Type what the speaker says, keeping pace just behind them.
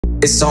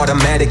It's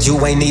automatic,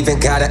 you ain't even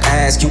gotta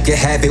ask. You can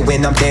have it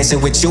when I'm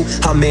dancing with you.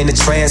 I'm in a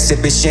trance,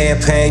 sipping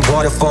champagne,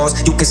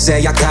 waterfalls. You can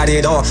say I got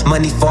it all,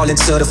 money falling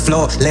to the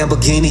floor,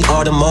 Lamborghini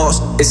Audemars.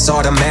 It's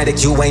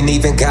automatic, you ain't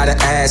even gotta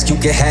ask. You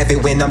can have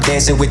it when I'm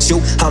dancing with you.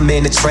 I'm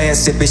in a trance,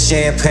 sipping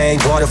champagne,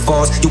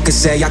 waterfalls. You can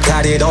say I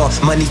got it all,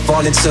 money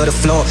falling to the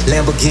floor,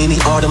 Lamborghini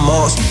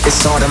Audemars.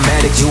 It's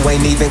automatic, you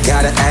ain't even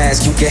gotta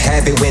ask. You can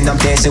have it when I'm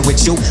dancing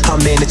with you.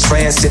 I'm in a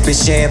trance, sipping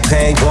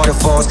champagne,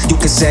 waterfalls. You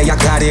can say I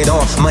got it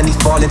all, money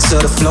falling to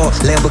the floor,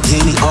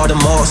 Lamborghini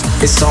Audemars.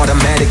 It's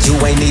automatic, you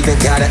ain't even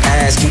gotta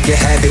ask. You can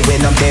have it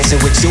when I'm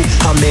dancing with you.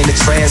 I'm in a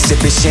trance,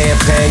 sipping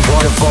champagne,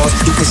 waterfalls.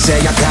 You can say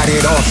I got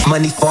it all,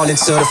 money falling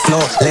to the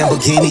floor,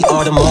 Lamborghini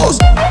Audemars.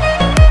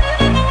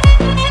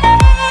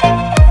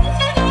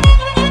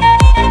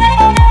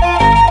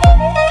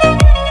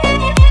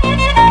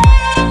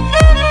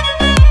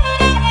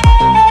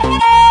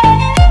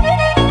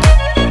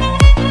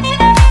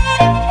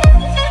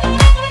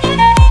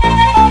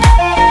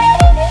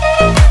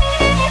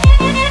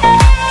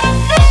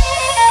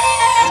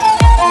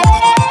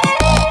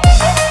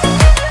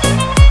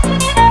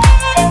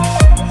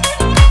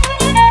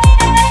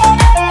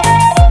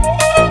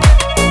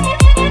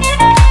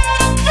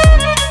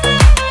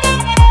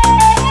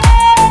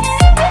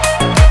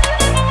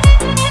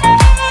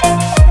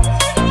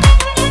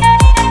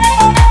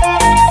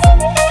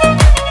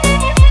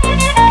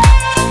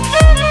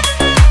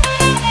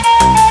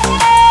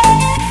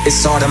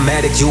 It's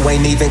automatic, you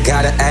ain't even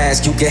gotta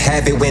ask. You can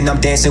have it when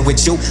I'm dancing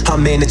with you.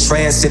 I'm in a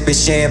trance, sipping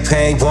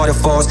champagne,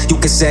 waterfalls. You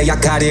can say I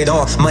got it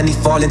all, money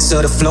falling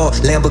to the floor,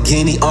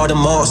 Lamborghini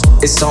Audemars.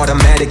 It's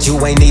automatic,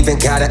 you ain't even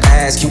gotta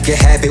ask. You can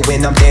have it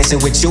when I'm dancing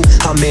with you.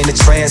 I'm in a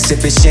trance,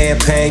 sipping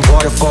champagne,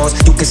 waterfalls.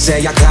 You can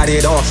say I got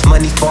it all,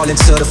 money falling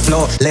to the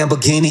floor,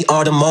 Lamborghini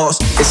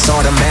Audemars. It's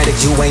automatic,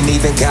 you ain't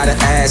even gotta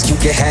ask. You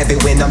can have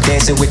it when I'm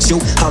dancing with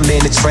you. I'm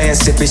in a trance,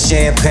 sipping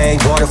champagne,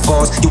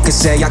 waterfalls. You can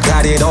say I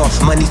got it all,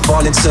 money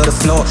falling to the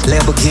floor,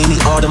 Lamborghini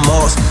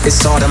Audemars.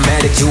 It's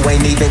automatic, you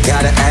ain't even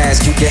gotta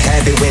ask. You can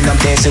have it when I'm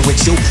dancing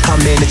with you.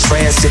 I'm in a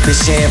trance, sipping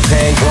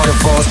champagne,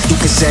 waterfalls. You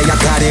can say I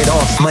got it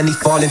all, money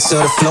falling to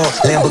the floor,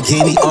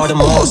 Lamborghini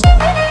Audemars.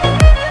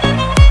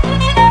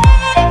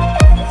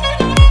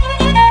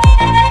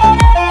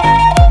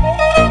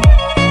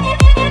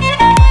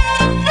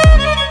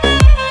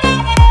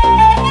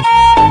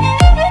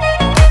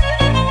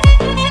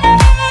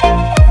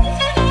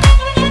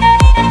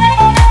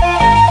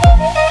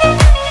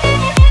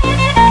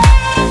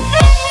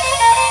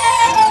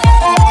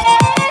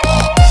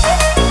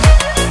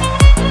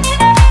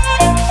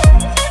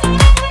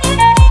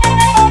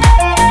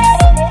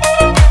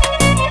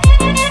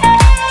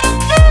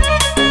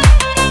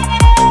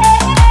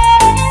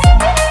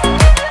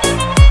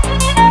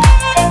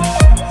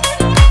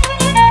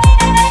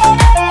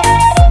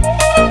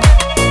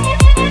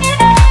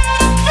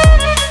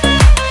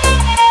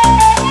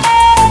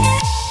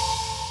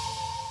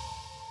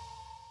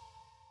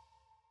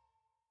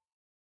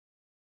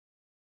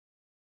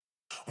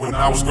 When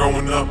I was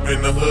growing up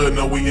in the hood,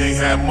 no, we ain't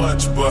had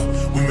much, but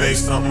we made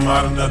something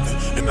out of nothing.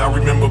 And I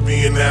remember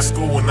being at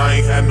school and I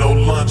ain't had no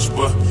lunch,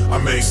 but I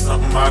made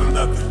something out of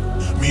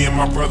nothing. Me and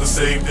my brother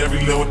saved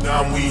every little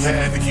dime we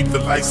had to keep the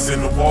lights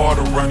and the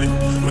water running,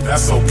 but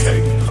that's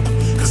okay,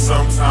 cause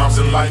sometimes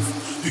in life,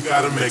 you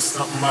gotta make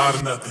something out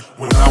of nothing.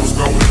 When I was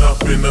growing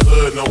up in the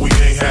hood, no, we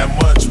ain't had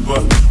much,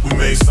 but we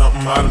made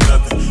something out of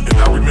nothing. And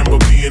I remember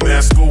being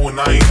at school and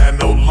I ain't had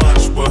no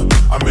lunch, but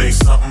I made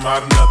something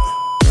out of nothing.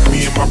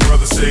 Me and my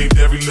brother saved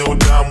every little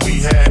dime we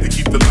had to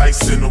keep the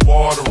lights and the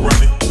water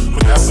running,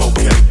 but that's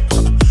okay,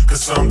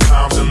 cause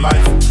sometimes in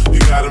life, you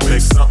gotta make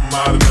something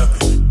out of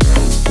nothing.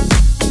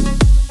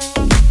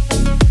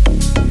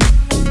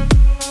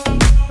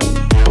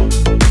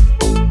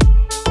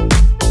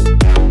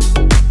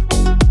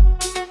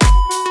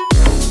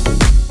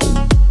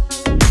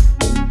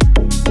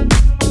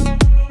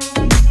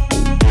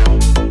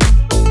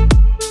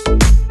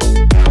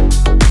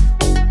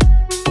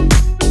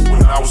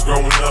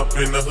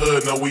 In the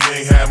hood, no, we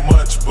ain't had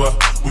much, but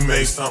we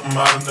made something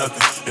out of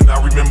nothing. And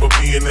I remember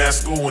being at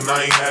school and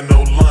I ain't had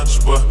no lunch,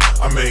 but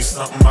I made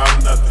something out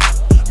of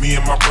nothing. Me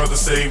and my brother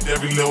saved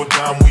every little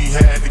dime we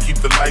had to keep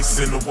the lights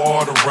and the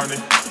water running,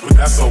 but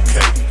that's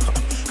okay,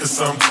 cause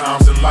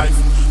sometimes in life,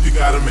 you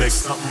gotta make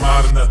something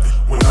out of nothing.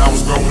 When I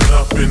was growing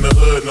up in the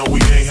hood, no,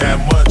 we ain't had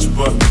much,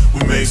 but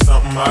we made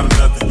something out of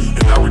nothing.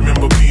 And I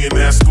remember being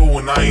at school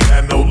and I ain't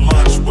had no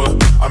lunch, but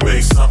I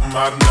made something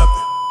out of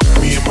nothing.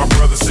 Me and my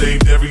brother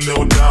saved every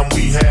little dime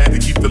we had to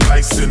keep the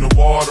lights and the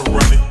water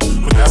running,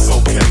 but that's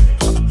okay,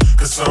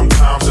 cause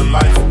sometimes in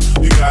life,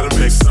 you gotta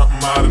make something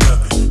out of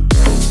nothing.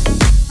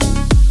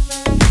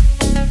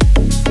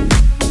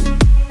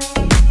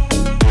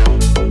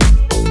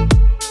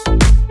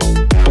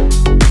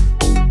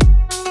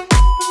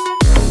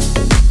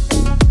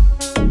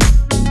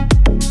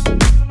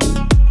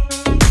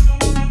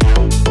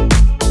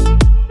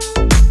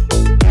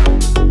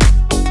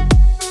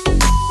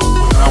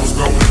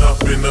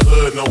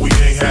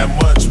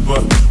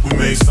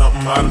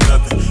 Out of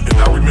nothing. And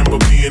I remember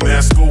being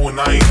at school and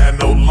I ain't had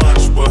no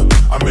lunch, but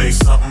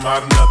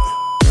out of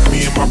nothing.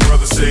 Me and my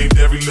brother saved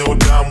every little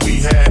dime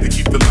we had to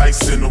keep the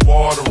lights and the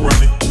water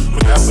running.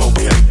 But that's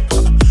okay,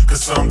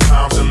 cause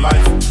sometimes in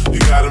life, you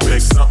gotta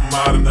make something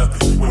out of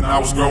nothing. When I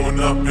was growing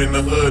up in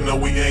the hood, no,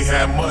 we ain't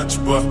had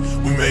much, but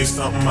we made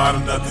something out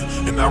of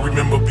nothing. And I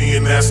remember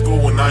being at school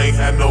when I ain't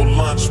had no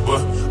lunch,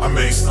 but I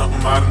made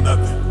something out of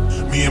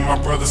nothing. Me and my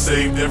brother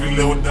saved every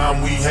little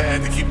dime we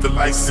had to keep the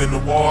lights and the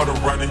water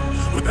running.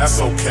 But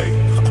that's okay,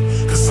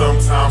 cause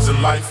sometimes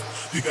in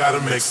life, you gotta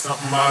make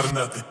something out of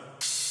nothing.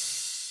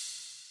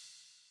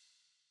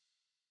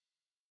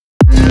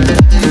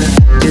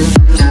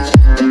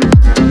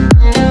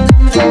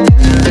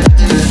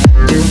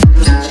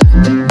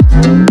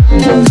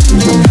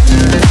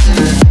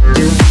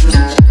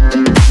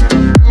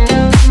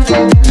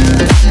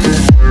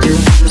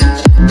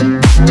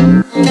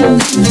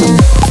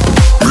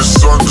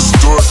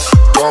 Misunderstood,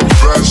 dumb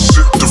bad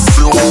shit to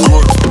feel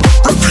good.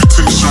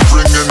 Reputation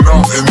ringing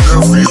out in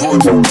every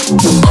hood.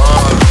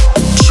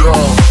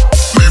 Job,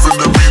 leaving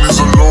the meanings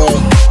alone.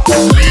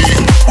 Me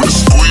with a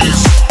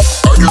squeeze,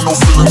 I get no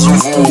feelings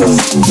involved.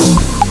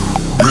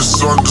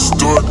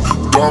 Misunderstood,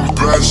 dumb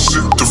bad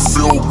shit to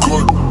feel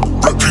good.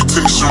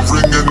 Reputation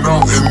ringing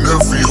out in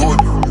every hood.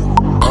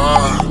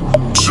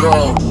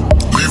 Job,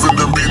 leaving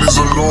the meanings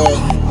alone.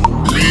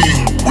 Me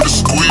with a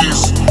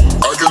squeeze,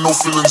 I get no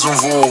feelings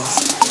involved.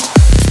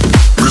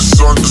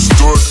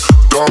 Misunderstood,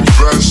 dumb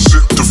bad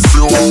shit to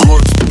feel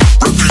good.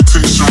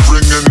 Reputation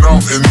ringing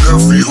out in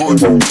every hood.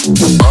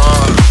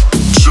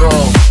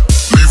 Job,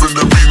 leaving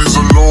the meanings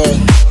alone.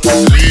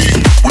 Me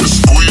with a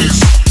squeeze,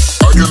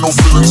 I get no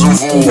feelings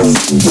involved.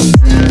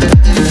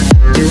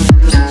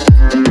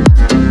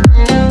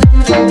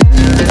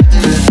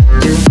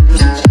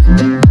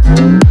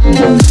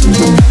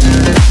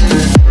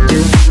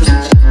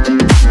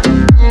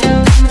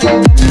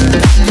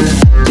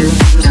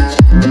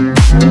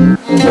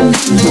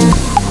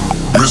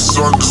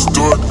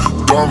 Misunderstood,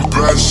 dumb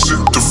bad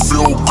shit to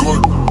feel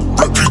good.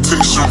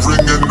 Reputation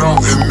ringing out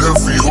in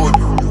every hood.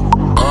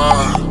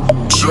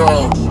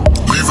 Job,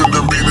 leaving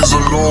them beanies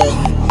alone.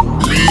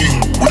 Me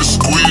with a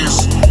squeeze,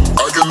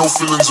 I get no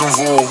feelings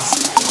involved.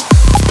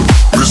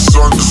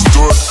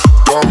 Misunderstood,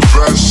 dumb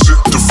bad shit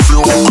to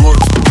feel good.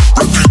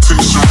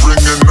 Reputation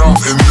ringing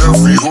out in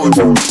every hood.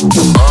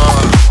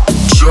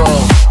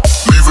 Job,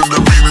 leaving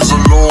them beanies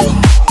alone.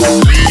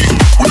 Me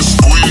with a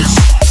squeeze,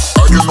 I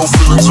get no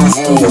feelings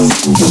involved.